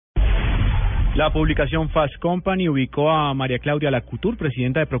La publicación Fast Company ubicó a María Lacouture,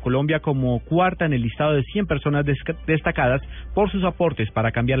 presidenta de ProColombia, como cuarta en el listado de 100 personas destacadas por sus aportes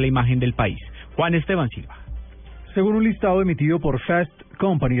para cambiar la imagen del país. Juan Esteban Silva. Según un listado emitido por Fast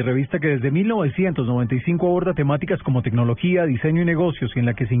Company, revista que desde 1995 aborda temáticas como tecnología, diseño y negocios, y en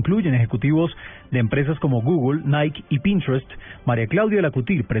la que se incluyen ejecutivos de empresas como Google, Nike y Pinterest, María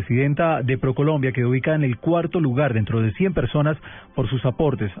Lacouture, presidenta de ProColombia, quedó ubicada en el cuarto lugar dentro de 100 personas por sus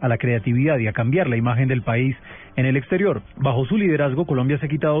aportes a la creatividad y a cambiar la imagen del país en el exterior. Bajo su liderazgo, Colombia se ha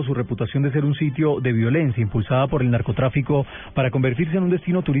quitado su reputación de ser un sitio de violencia impulsada por el narcotráfico para convertirse en un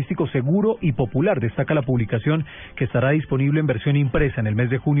destino turístico seguro y popular, destaca la publicación, que estará disponible en versión impresa en el mes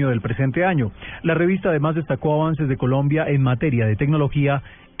de junio del presente año. La revista además destacó avances de Colombia en materia de tecnología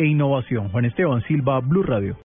e innovación. Juan Esteban Silva, Blue Radio.